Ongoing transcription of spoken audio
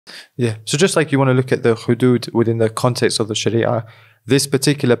Yeah. So just like you want to look at the hudood within the context of the Sharia, this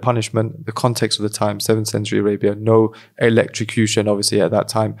particular punishment, the context of the time, 7th century Arabia, no electrocution obviously at that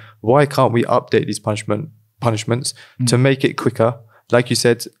time. Why can't we update these punishments to make it quicker? Like you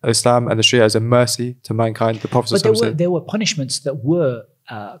said, Islam and the Sharia is a mercy to mankind. The Prophet But there were punishments that were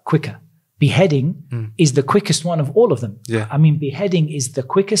quicker. Beheading is the quickest one of all of them. Yeah. I mean, beheading is the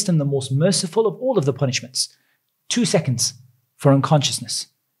quickest and the most merciful of all of the punishments. 2 seconds for unconsciousness.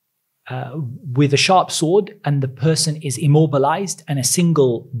 With a sharp sword, and the person is immobilized, and a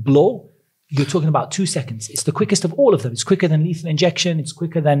single blow, you're talking about 2 seconds. It's the quickest of all of them. It's quicker than lethal injection. It's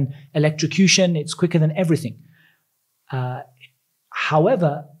quicker than electrocution. It's quicker than everything.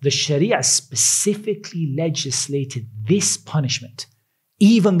 However, the Sharia specifically legislated this punishment,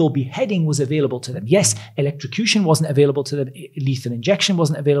 even though beheading was available to them. Yes, electrocution wasn't available to them, lethal injection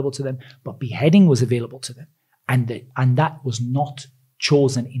wasn't available to them, but beheading was available to them. And that was not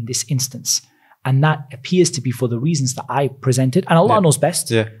chosen in this instance. And that appears to be for the reasons that I presented. And Allah knows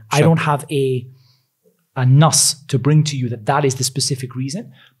best. Yeah, sure. I don't have a nas to bring to you that is the specific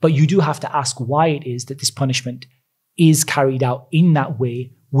reason. But you do have to ask why it is that this punishment is carried out in that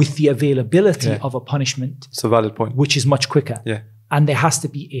way with the availability of a punishment. It's a valid point. Which is much quicker. Yeah. And there has to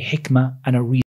be a hikmah and a reason.